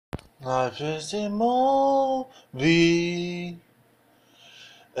Life is a movie,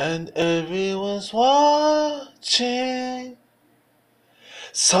 and everyone's watching.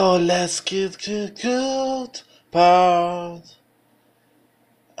 So let's get to the good part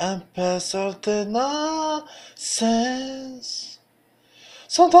and pass out the nonsense.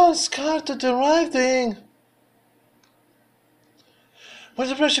 Sometimes it's hard to do the right thing. With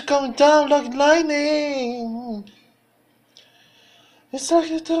the pressure coming down like lightning. It's like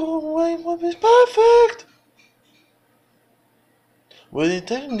the way would be perfect. We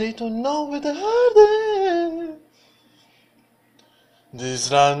didn't need to know with the hard.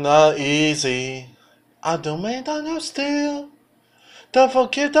 This life not easy. I don't make that no still. Don't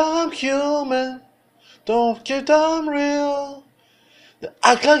forget that I'm human. Don't forget that I'm real.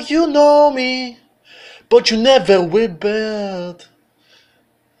 Act like you know me, but you never will build.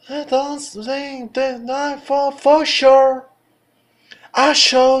 I don't think that I for sure. I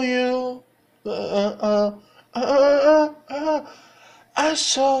show you. I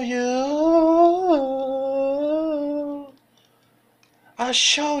show you. I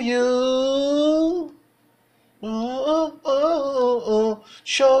show you.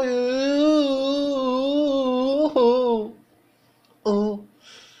 Show you.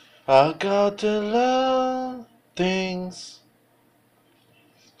 I got to learn things.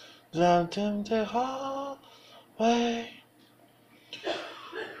 Learn them the hard way.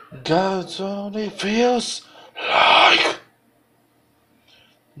 God only feels like.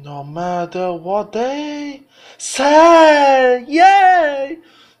 No matter what they say, yay!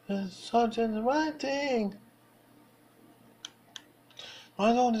 There's something the right thing.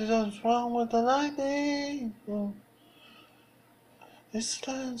 I don't know what's wrong with the lightning. It's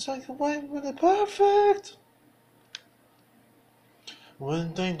like a way with the perfect.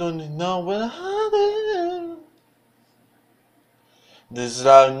 When they don't know what happened. This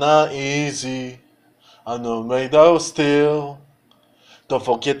life not easy. I know made of steel. Don't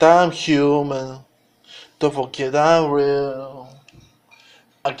forget I'm human. Don't forget I'm real.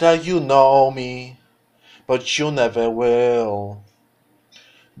 Act like you know me, but you never will.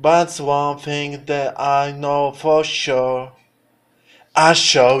 But one thing that I know for sure, I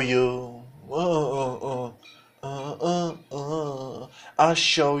show you. I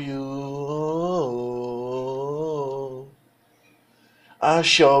show you. I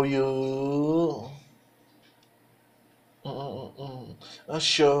show you. I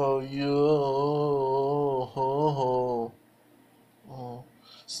show you.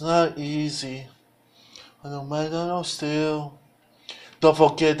 It's not easy. I don't mind, I know still. Don't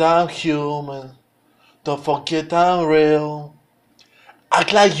forget I'm human. Don't forget I'm real.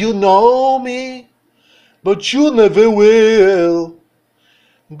 Act like you know me, but you never will.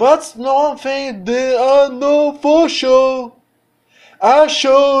 But one thing that I know for sure, I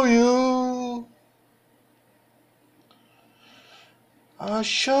show you. I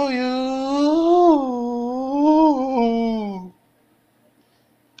show you.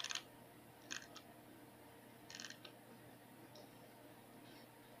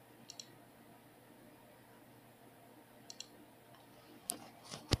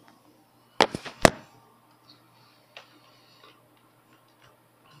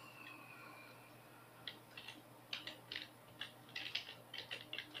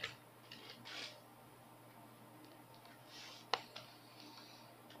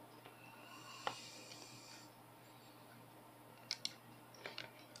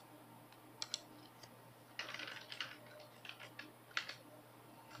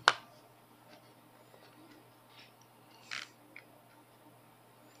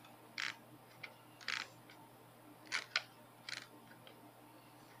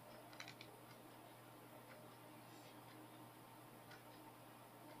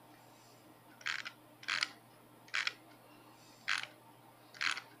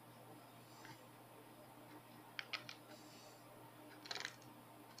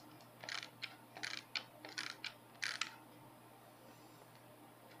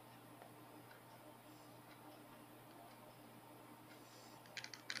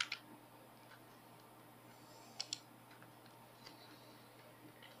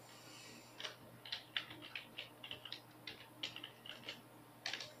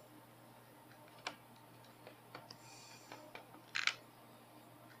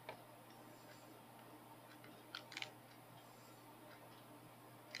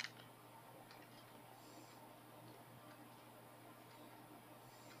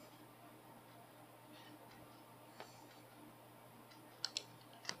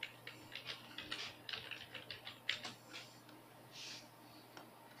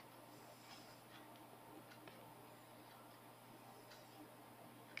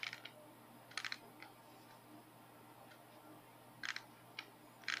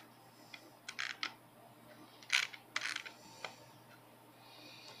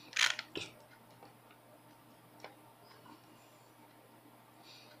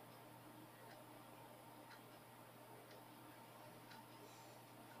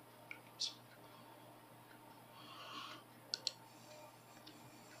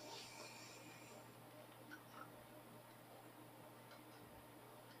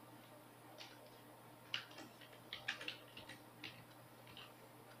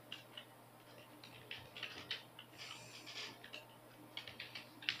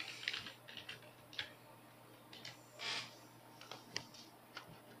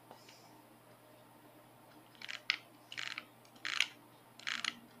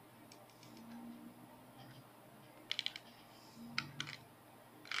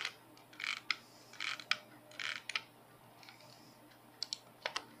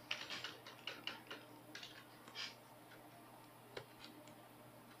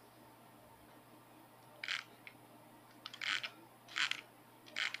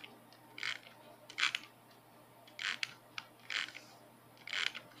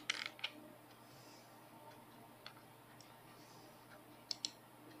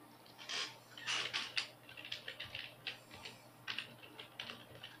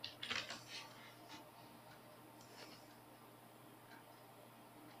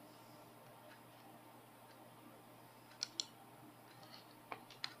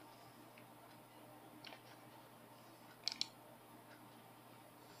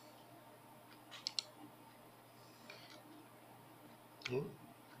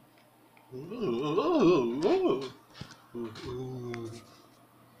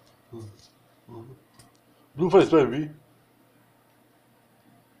 Blueface, baby.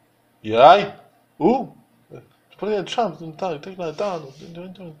 Yeah. Ooh. Putting a champ in time, taking that down,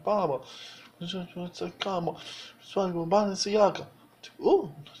 doing Bama. It's a comma. Swung with Balenciaga. Ooh,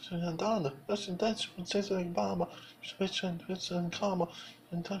 down. That's like Bama. Switching, comma.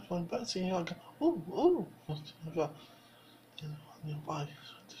 And touch one Balenciaga. Ooh. Why?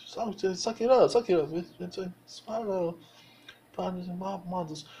 Suck it up. It's a swallow. Fathers and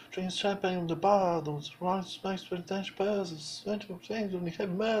mothers, drinks champagne from the bottles, running space for the dash passes, central things on the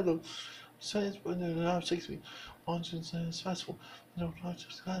heavy metal, saints when they're now 6 feet, launches and successful, no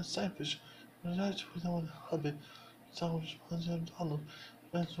righteous kind of selfish, and that's what I want to have it. So much and tunnel,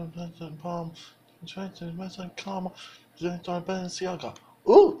 mental and palm, trying to mental karma, then to Balenciaga.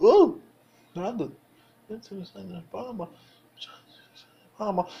 Ooh, London, into the center of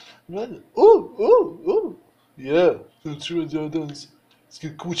Palma, ooh. Yeah, the true dance. Let's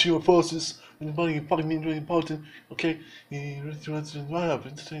get Gucci on forces. And the money fucking me really important. Okay, you really want to line up.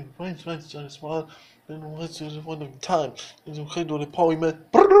 Entertain, right, to smile. And what's the one of the time? There's a kind of the poly man.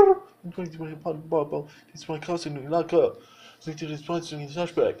 I'm going to my bubble. It's my cousin who lock up. So to this point, in the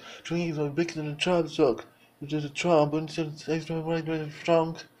flashback. Drinking is bigger than a child suck. Which is a trump, but it's extra right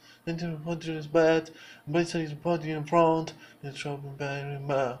strong. Into the hunter is bad. But it's a body in front. It's trouble bad in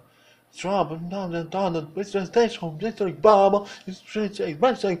mouth. Drop and down and down and it's just dash home, it's like Bama, it's straight say,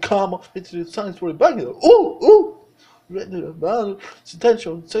 right say karma, it's the science for the back. Ooh! Ready about it, it's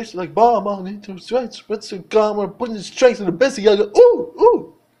attention, it's like Bama, into straight, it's the karma, putting it straight in the best of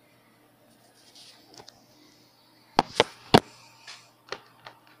ooh!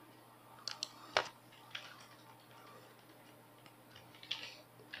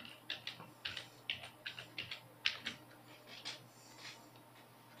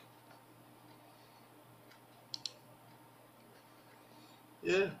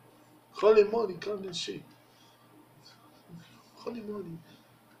 Yeah, holy moly, come and shit. Holy moly,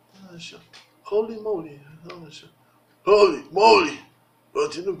 holy moly, holy moly,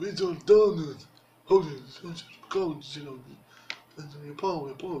 but in the video of donut, holy, cold, and your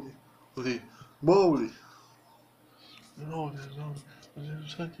power, holy moly. No, there's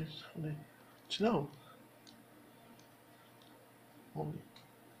something, do you know?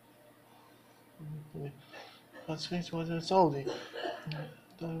 I changed what it's only.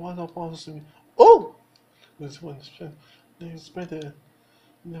 The one of us to me. Oh! This one spread. They spread it.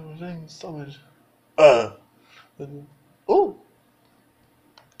 They were raining summer. And, oh!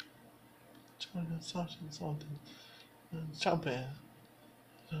 China something. And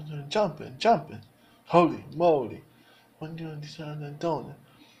jumping. Holy moly. When you decide and don't.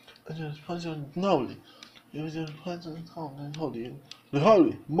 I just punch on nolly. You just punch on holy.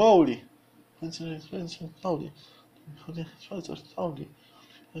 Holy moly. Punch on holy. Holy.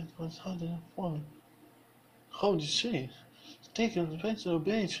 It was harder than fun. Holy shit. Taking the face of the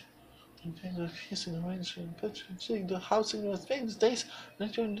beach. And then the kissing the range and picturing the house in the famous days. And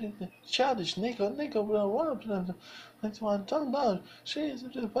then the childish nigga, will run up and that's why I'm done now. She is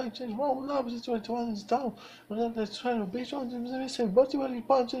the bike change wrong love is 21 is down. And then the trying to beach on the missing body when he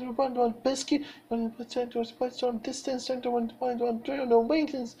punches the run on biscuit. When he puts it on distance, and the one to find on trail no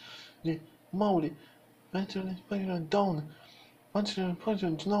maintenance. The moly. Mentally putting on down. Punching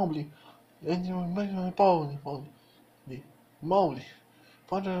normally. And you make my ball, the moly.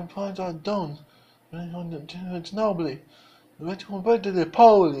 Punch on down. And on the nobly. Let you back to the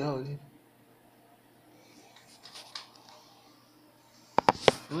pole, holy.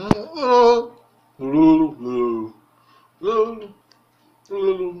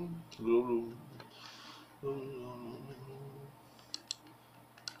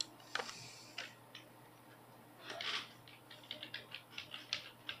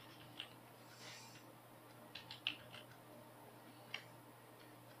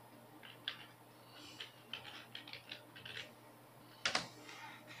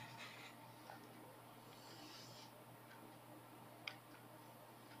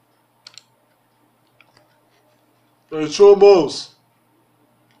 It's almost.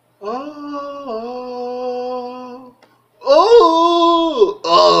 Oh,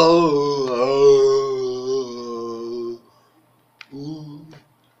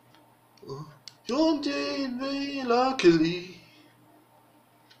 you did me luckily.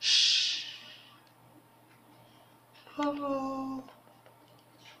 Shh. Hello.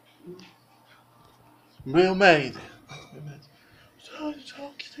 Real made. So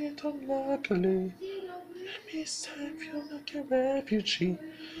talking to luckily. Let me save you like a refugee.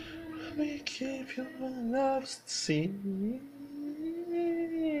 Let me give you a love scene.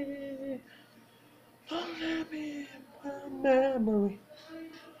 memory.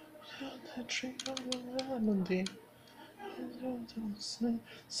 The tree of the remedy.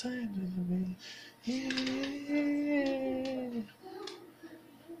 Say to me, yeah.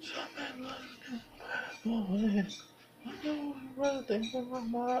 I know ready for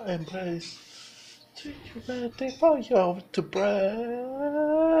my embrace. Take you ready for you to break.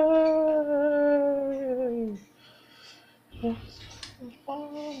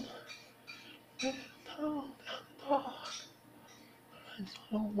 One, down, down,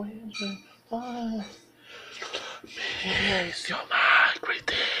 ease your mind,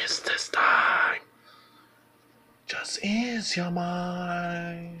 greatest this time. Just ease your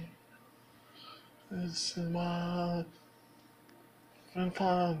mind. This is my from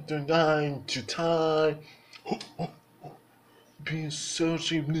time to time. Be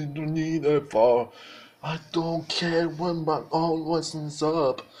searching little need for. I don't care when my own lessons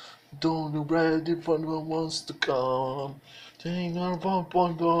up. Don't ready for what wants to come. Take our one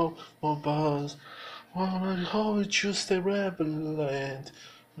more buzz. While I hold you stay relevant.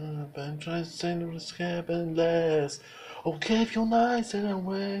 Been trying to send what's happened less. Oh, keep your nights and I'm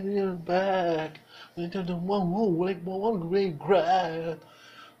waiting back. Into the one who like one regret.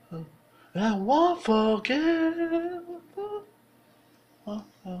 And I won't forget. I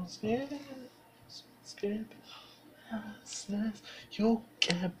was scared. You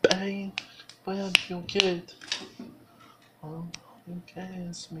get pain when you get. You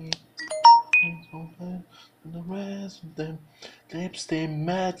kiss me. And the rest of them lips they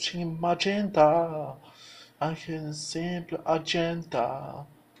matching magenta. I had a simple agenda.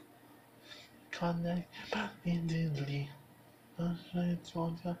 Connect immediately.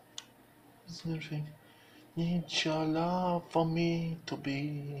 Need your love for me to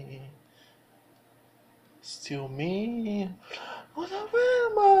be still me. When I wear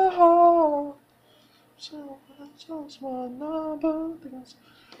my heart, so I chose my number because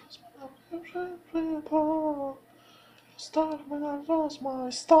my star when I lost my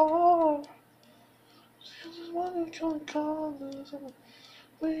star. Just wanna come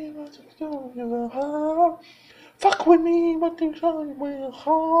we want to go your heart. Fuck with me, but you can't wear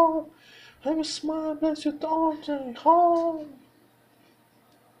home. I'm a smile, bless you don't take home.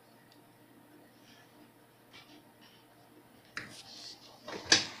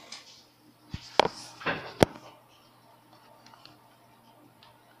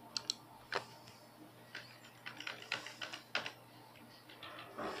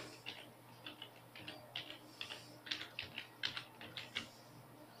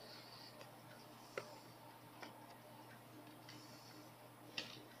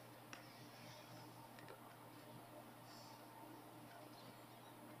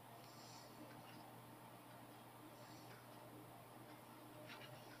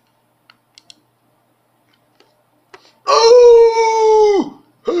 Oh!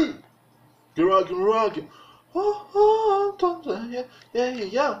 Hey! Get rockin'.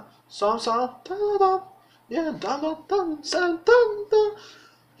 Yeah. Song, da-da-da. Yeah, da-da-da.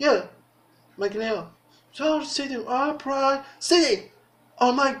 Yeah, making it up. So sitting upright, sitting.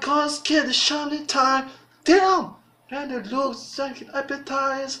 Oh my God, scared the shining time. Damn! And it looks like an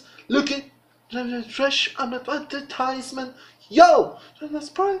appetizer. Looking fresh on the advertisement. Yo! That's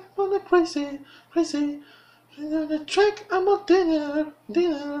probably on the crazy. And the trick, I'm on dinner.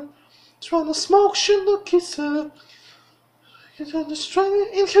 Trying to smoke, shoot, no kisser. Get on the strain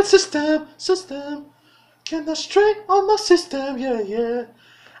in your system. Get the strain on my system, yeah.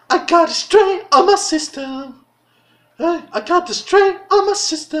 I got a strain on my system. Hey, I got the strain on my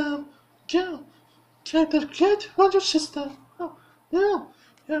system. Yeah, get on your system. Oh, yeah,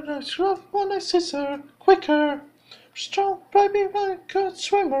 that's rough when I scissor. Quicker, strong, baby, like a good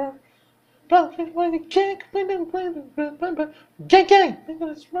swimmer. But when you kick, gang,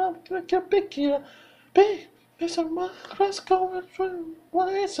 it's rough like a big gear. Big, it's a let's go and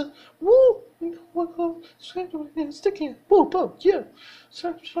what is it? Woo! Sticky, boom, yeah.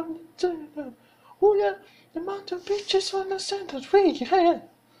 So, oh yeah, the mountain beaches on the center tree, yeah.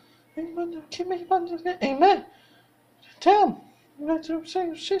 Amen, keep me under the amen. Damn, let's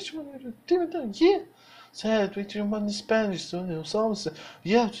say, yeah. Said we do want the Spanish, so you know,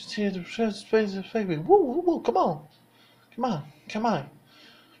 yeah, to see the first space of favorite. Woo, come on. My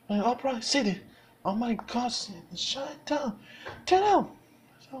upright city. Oh my God, shut down.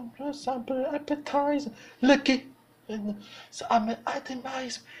 So appetizer. Looky. And so I'm an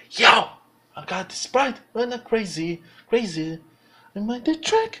itemize. Yo! I got the sprite. I'm not crazy. I'm at the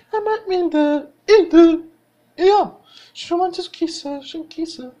track. I'm at yeah. She wants to kiss her.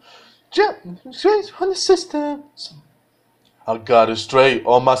 Jump straight on the system. I got it straight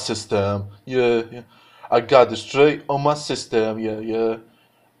on my system. Yeah. I got it straight on my system, yeah, yeah.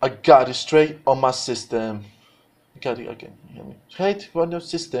 I got it straight on my system. I got it again. Straight on your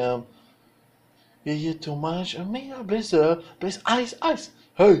system. Yeah, you too much. I mean, Blizzard, ice, ice.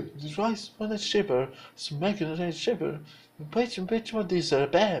 Hey, this rice when it's shiver. It's making it shiver. Bitch, what this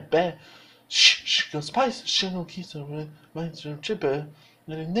bad. Shh, go spice. Shit, no kiss, mine's chipper.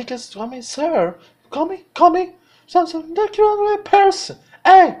 And the niggas, I mean, sir, call me. Sounds like you're a person.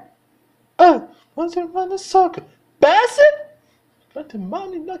 Hey, what's it run the circle? Bassett? Let the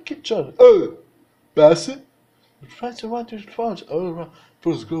money knock each other. Hey, Bassett? Try to run to the front. Oh,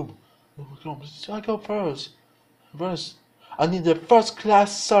 first group. I go first. I need the first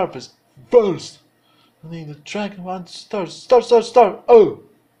class service. First. I need the dragon one start. Oh.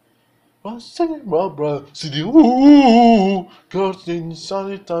 One second, bro. See the ooh. Girls in the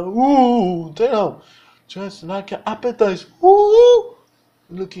sunny time. Ooh. Damn. Just like an appetizer. Ooh.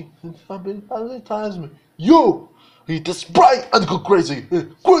 Looking appetize me. Yo. Eat the Sprite and go crazy.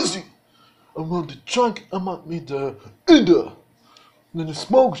 Crazy. I'm on the trunk. I'm on me the in the. Then the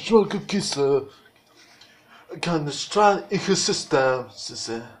smoke drunk a kisser. I got the straight in his system.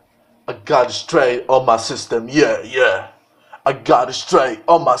 I got it straight on my system. Yeah. I got it straight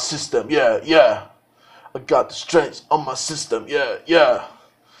on my system. Yeah. I got the straight on my system. Yeah.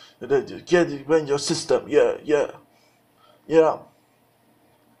 And then you get it in your system. Yeah.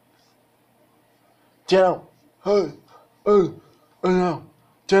 Down. Hey.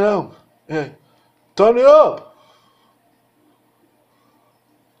 Down. Hey. Turn it up.